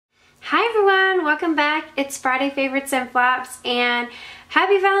welcome back. It's Friday Favorites and Flops and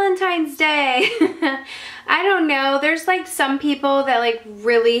happy Valentine's Day. I don't know, there's like some people that like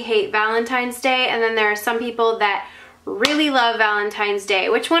really hate Valentine's Day, and then there are some people that really love Valentine's Day.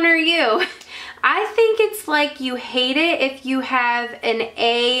 Which one are you? I think it's like you hate it if you have an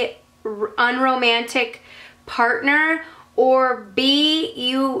A, unromantic partner, or B,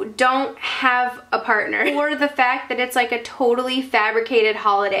 you don't have a partner, or the fact that it's like a totally fabricated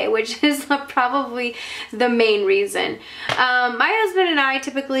holiday, which is probably the main reason. My husband and I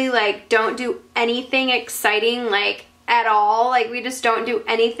typically like don't do anything exciting like at all. Like we just don't do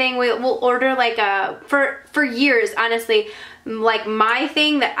anything. We'll order like for years, honestly, like my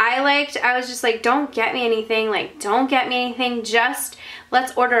thing that I liked, I was just like, don't get me anything, like don't get me anything, just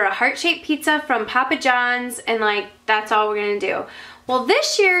let's order a heart-shaped pizza from Papa John's, and like that's all we're gonna do. Well,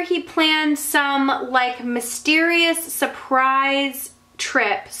 this year he planned some like mysterious surprise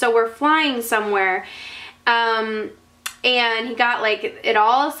trip. So we're flying somewhere, and he got like it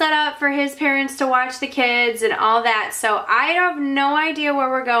all set up for his parents to watch the kids and all that. So I have no idea where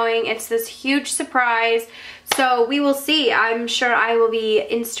we're going. It's this huge surprise. So we will see. I'm sure I will be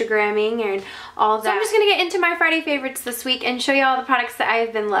Instagramming and all that. So I'm just going to get into my Friday favorites this week and show you all the products that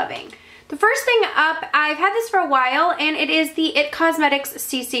I've been loving. The first thing up, I've had this for a while, and it is the It Cosmetics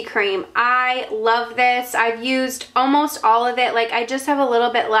CC Cream. I love this. I've used almost all of it. Like I just have a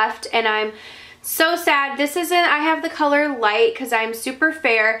little bit left and I'm so sad. This isn't, I have the color light because I'm super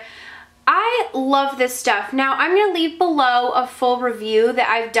fair. I love this stuff. Now I'm going to leave below a full review that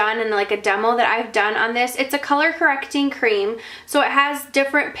I've done and like a demo that I've done on this. It's a color correcting cream, so it has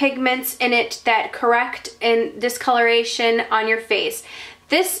different pigments in it that correct in discoloration on your face.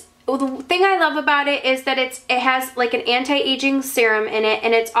 The thing I love about it is that it has like an anti-aging serum in it,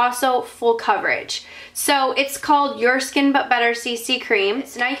 and it's also full coverage. So it's called Your Skin But Better CC Cream.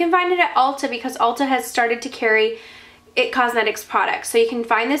 So now you can find it at Ulta because Ulta has started to carry It Cosmetics products. So you can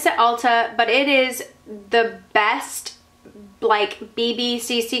find this at Ulta, but it is the best like BB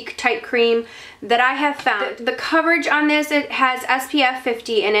CC type cream that I have found. The coverage on this, it has SPF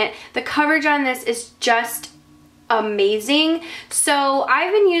 50 in it. The coverage on this is just amazing. So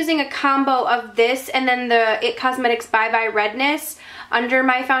I've been using a combo of this and then the It Cosmetics Bye Bye Redness under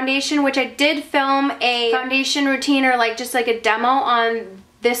my foundation, which I did film a foundation routine or like just like a demo on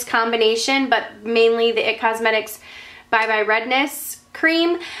this combination, but mainly the It Cosmetics Bye Bye Redness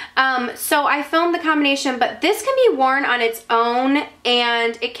cream. So I filmed the combination, but this can be worn on its own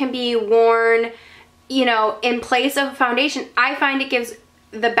and it can be worn, you know, in place of a foundation. I find it gives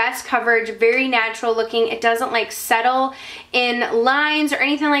the best coverage, very natural looking. It doesn't like settle in lines or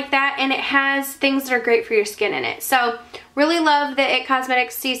anything like that, and it has things that are great for your skin in it. So really love the It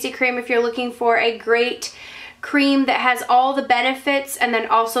Cosmetics CC cream if you're looking for a great cream that has all the benefits and then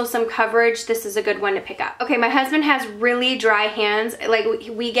also some coverage. This is a good one to pick up. Okay, my husband has really dry hands. Like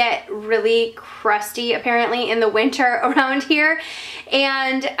we get really crusty apparently in the winter around here,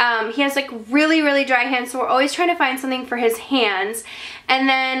 and he has like really dry hands, so we're always trying to find something for his hands. And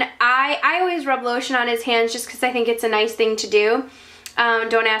then I always rub lotion on his hands just because I think it's a nice thing to do.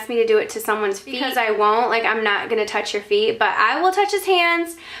 Don't ask me to do it to someone's feet because I won't. Like I'm not gonna touch your feet, but I will touch his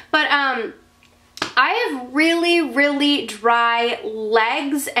hands. But I have really dry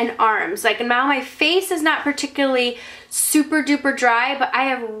legs and arms. Like now my face is not particularly super duper dry, but I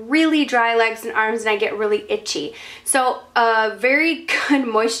have really dry legs and arms and I get really itchy. So a very good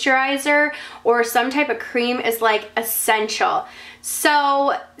moisturizer or some type of cream is like essential.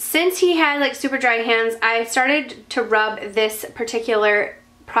 So since he had like super dry hands, I started to rub this particular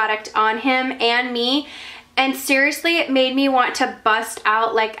product on him and me. And seriously, it made me want to bust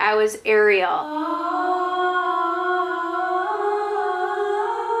out like I was Ariel.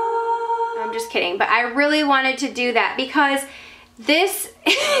 I'm just kidding, but I really wanted to do that because this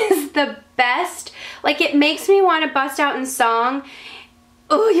is the best. Like it makes me want to bust out in song.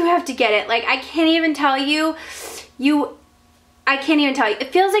 Oh, you have to get it. Like I can't even tell you. I can't even tell you.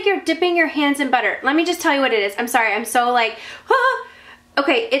 It feels like you're dipping your hands in butter. Let me just tell you what it is. I'm sorry, I'm so like, ah.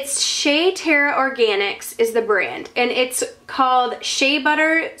 Okay, it's Shea Terra Organics is the brand, and it's called Shea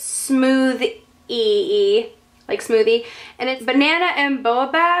Butter Smoothie, like smoothie, and it's banana and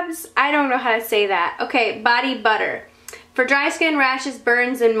baobabs. I don't know how to say that. Okay, body butter for dry skin, rashes,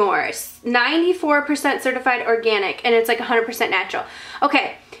 burns, and more. 94% certified organic, and it's like 100% natural.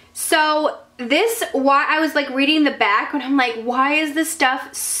 Okay, so this, why I was like reading the back and I'm like, why is this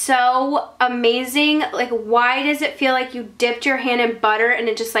stuff so amazing? Like why does it feel like you dipped your hand in butter and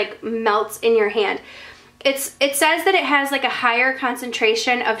it just like melts in your hand? It says that it has like a higher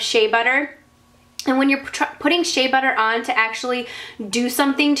concentration of shea butter And when you're putting shea butter on to actually do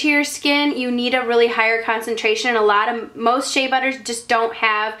something to your skin, you need a really higher concentration. Most shea butters just don't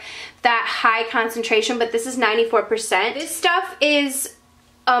have that high concentration, but this is 94%. This stuff is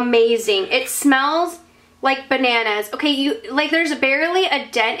amazing. It smells like bananas. Okay, there's barely a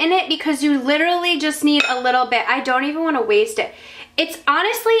dent in it because you literally just need a little bit. I don't even want to waste it. It's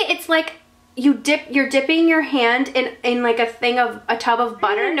honestly, it's like you're dipping your hand in like a tub of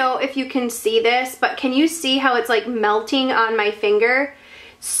butter. I don't know if you can see this, but can you see how it's like melting on my finger?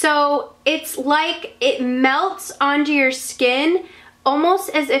 So it's like it melts onto your skin almost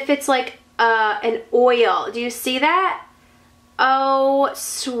as if it's like an oil. Do you see that? Oh,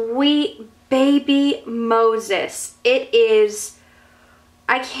 sweet baby Moses. It is,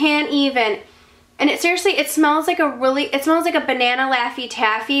 I can't even. And it seriously, it smells like a banana Laffy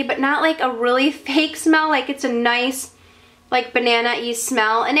Taffy, but not like a really fake smell. Like it's a nice, like banana-y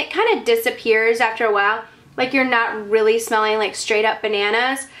smell. And it kind of disappears after a while. Like you're not really smelling like straight up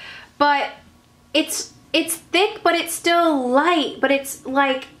bananas. But it's thick, but it's still light. But it's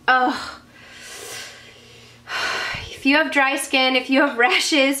like, ugh. If you have dry skin, if you have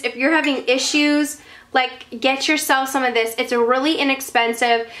rashes, if you're having issues, like get yourself some of this. It's really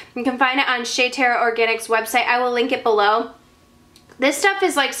inexpensive. You can find it on Shea Terra Organics website. I will link it below. This stuff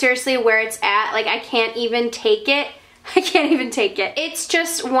is like seriously where it's at. Like I can't even take it. I can't even take it. It's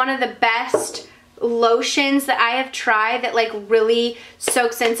just one of the best lotions that I have tried that like really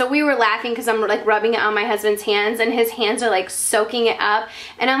soaks in. So we were laughing because I'm like rubbing it on my husband's hands and his hands are like soaking it up,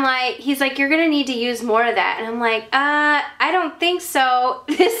 and I'm like, he's like, you're gonna need to use more of that, and I'm like, I don't think so.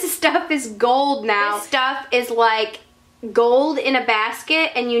 This stuff is gold now. This stuff is like gold in a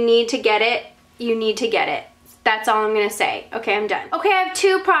basket, and you need to get it. You need to get it. That's all I'm gonna say. Okay, I'm done. Okay, I have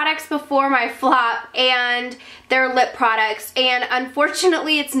 2 products before my flop, and they're lip products, and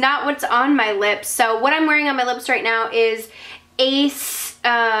unfortunately it's not what's on my lips. So what I'm wearing on my lips right now is Ace,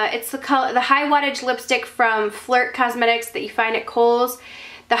 it's the high wattage lipstick from Flirt Cosmetics that you find at Kohls.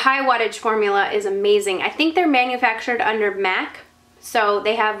 The high wattage formula is amazing. I think they're manufactured under MAC, so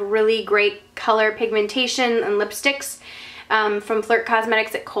they have really great color pigmentation and lipsticks from Flirt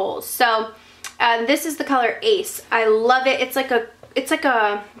Cosmetics at Kohls. So this is the color Ace. I love it. It's like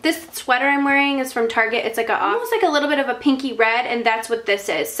this sweater I'm wearing is from Target. It's like almost like a little bit of a pinky red, and that's what this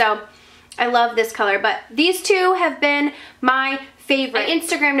is. So I love this color, but these 2 have been my favorite. I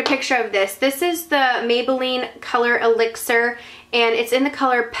Instagrammed a picture of this. This is the Maybelline Color Elixir, and it's in the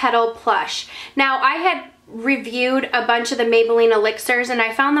color Petal Plush. Now I had reviewed a bunch of the Maybelline elixirs, and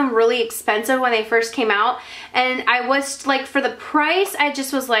I found them really expensive when they first came out, and I was like, for the price I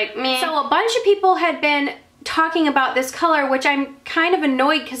just was like, meh. So a bunch of people had been talking about this color, which I'm kind of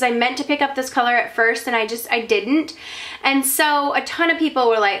annoyed because I meant to pick up this color at first and I didn't. And so a ton of people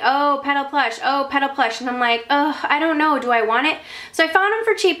were like, oh, Petal Plush, oh, Petal Plush, and I'm like, oh, I don't know, do I want it? So I found them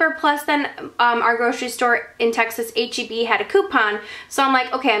for cheaper, plus then our grocery store in Texas, H-E-B, had a coupon, so I'm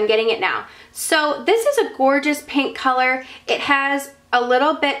like, okay, I'm getting it now. So this is a gorgeous pink color. It has a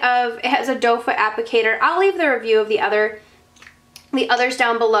little bit of, it has a doe foot applicator. I'll leave the review of the others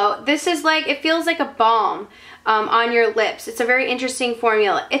down below. This is like, it feels like a balm on your lips. It's a very interesting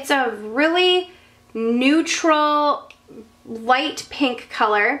formula. It's a really neutral, light pink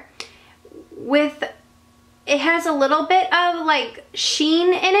color with, it has a little bit of like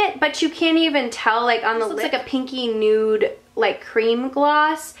sheen in it, but you can't even tell like on the lip. It looks like a pinky nude like cream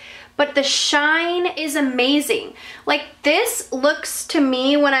gloss. But the shine is amazing. Like this looks to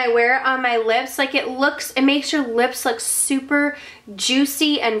me when I wear it on my lips, like it makes your lips look super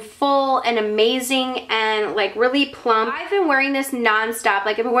juicy and full and amazing and like really plump. I've been wearing this non-stop.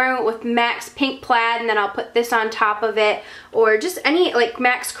 Like I've been wearing it with MAC's Pink Plaid, and then I'll put this on top of it, or just any like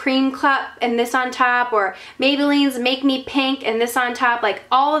MAC's Cream Cup and this on top, or Maybelline's Make Me Pink and this on top. Like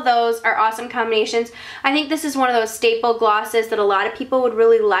all of those are awesome combinations. I think this is one of those staple glosses that a lot of people would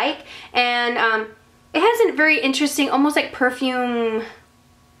really like, and it has a very interesting, almost like perfume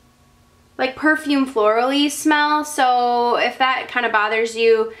florally smell. So if that kind of bothers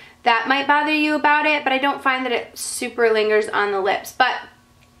you, that might bother you about it, but I don't find that it super lingers on the lips. But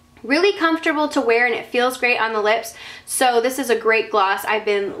really comfortable to wear, and it feels great on the lips. So this is a great gloss. I've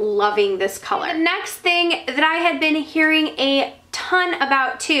been loving this color. The next thing that I had been hearing a ton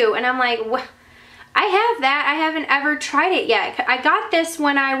about too, and I'm like, I have that. I haven't ever tried it yet. I got this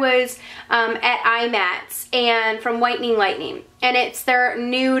when I was at IMATS and from Whitening Lightning, and it's their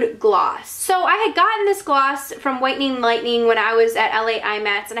nude gloss. So I had gotten this gloss from Whitening Lightning when I was at LA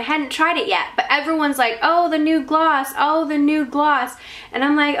IMATS, and I hadn't tried it yet, but everyone's like, oh, the nude gloss, oh, the nude gloss. And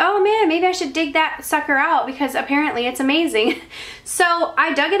I'm like, oh man, maybe I should dig that sucker out because apparently it's amazing. So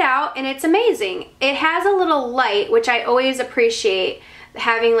I dug it out and it's amazing. It has a little light, which I always appreciate,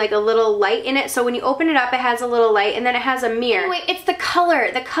 having like a little light in it. So when you open it up, it has a little light, and then it has a mirror. Anyway, it's the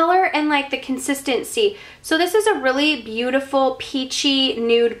color and like the consistency. So this is a really beautiful peachy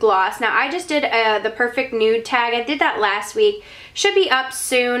nude gloss. Now I just did the perfect nude tag. I did that last week. Should be up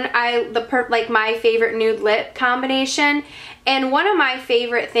soon. Like my favorite nude lip combination. And one of my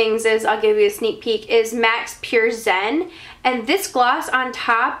favorite things is, I'll give you a sneak peek, is Max Pure Zen. And this gloss on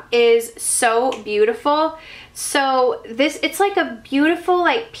top is so beautiful. So it's like a beautiful,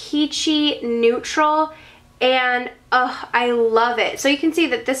 like peachy neutral, and I love it. So you can see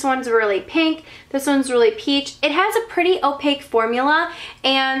that this one's really pink, this one's really peach. It has a pretty opaque formula,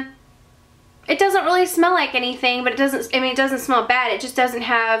 and it doesn't really smell like anything, but it doesn't smell bad. It just doesn't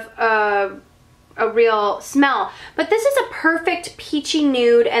have a real smell. But this is a perfect peachy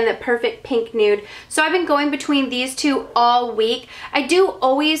nude and the perfect pink nude. So I've been going between these two all week. I do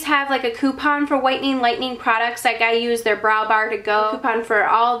always have like a coupon for Whitening Lightning products. Like I use their Brow Bar to Go coupon for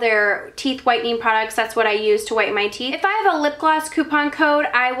all their teeth whitening products. That's what I use to whiten my teeth. If I have a lip gloss coupon code,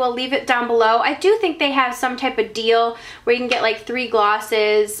 I will leave it down below. I do think they have some type of deal where you can get like 3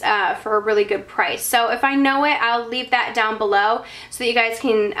 glosses for a really good price. So if I know it, I'll leave that down below so that you guys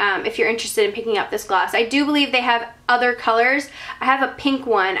can, if you're interested in picking up this gloss. I do believe they have other colors. I have a pink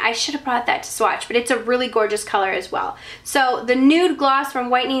one. I should have brought that to swatch, but it's a really gorgeous color as well. So the nude gloss from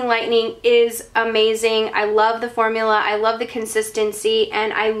Whitening Lightning is amazing. I love the formula, I love the consistency,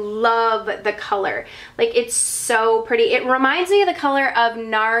 and I love the color. Like, it's so pretty. It reminds me of the color of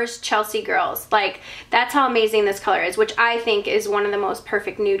NARS Chelsea Girls. Like, that's how amazing this color is, which I think is one of the most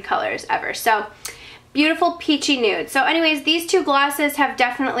perfect nude colors ever. So beautiful peachy nude. So anyways, these two glosses have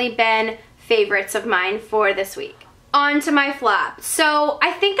definitely been favorites of mine for this week. On to my flop. So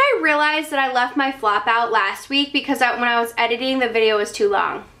I think I realized that I left my flop out last week because when I was editing, the video was too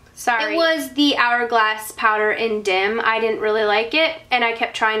long. Sorry. It was the Hourglass powder in Dim. I didn't really like it, and I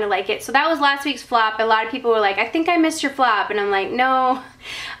kept trying to like it. So that was last week's flop. A lot of people were like, I think I missed your flop. And I'm like, no,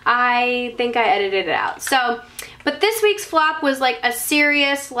 I think I edited it out. So, but this week's flop was like a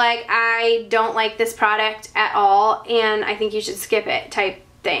serious, like, I don't like this product at all, and I think you should skip it type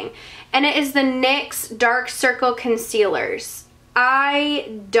thing. And it is the NYX Dark Circle Concealers.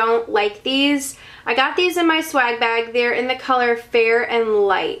 I don't like these. I got these in my swag bag. They're in the color Fair and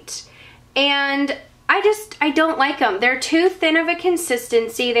Light. And I don't like them. They're too thin of a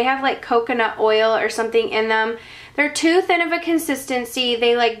consistency. They have like coconut oil or something in them. They're too thin of a consistency.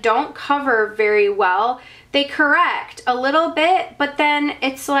 They like don't cover very well. They correct a little bit, but then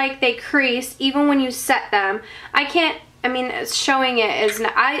it's like they crease even when you set them. Showing it is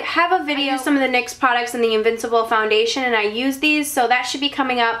not, I have a video of some of the NYX products in the Invincible foundation, and I use these, so that should be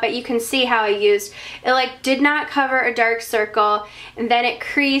coming up, but you can see how I used it. Like, did not cover a dark circle, and then it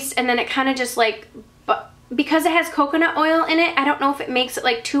creased, and then it kind of just like, because it has coconut oil in it, I don't know if it makes it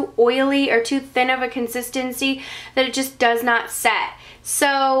like too oily or too thin of a consistency that it just does not set.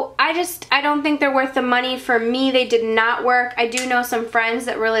 So I don't think they're worth the money. For me, they did not work. I do know some friends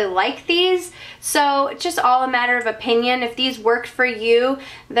that really like these, so it's just all a matter of opinion. If these worked for you,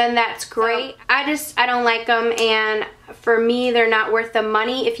 then that's great. So I don't like them, and for me, they're not worth the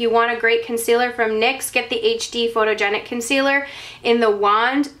money. If you want a great concealer from NYX, get the HD Photogenic Concealer in the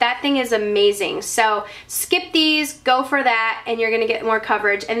wand. That thing is amazing. So skip these, go for that, and you're gonna get more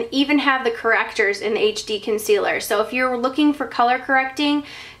coverage, and even have the correctors in the HD concealer. So if you're looking for color correcting,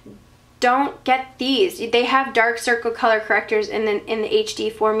 don't get these. They have dark circle color correctors in the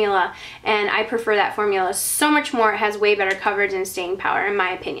HD formula, and I prefer that formula so much more. It has way better coverage and staying power, in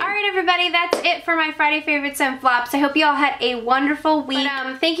my opinion. Alright everybody, that's it for my Friday favorites and flops. I hope you all had a wonderful week.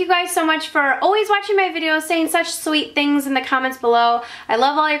 Thank you guys so much for always watching my videos, saying such sweet things in the comments below. I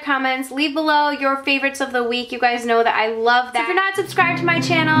love all your comments. Leave below your favorites of the week. You guys know that I love that. So if you're not subscribed to my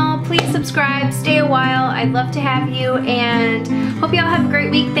channel, please subscribe. Stay a while. I'd love to have you, and hope you all have a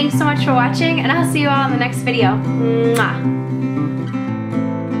great week. Thanks so much for watching, and I'll see you all in the next video. Mwah.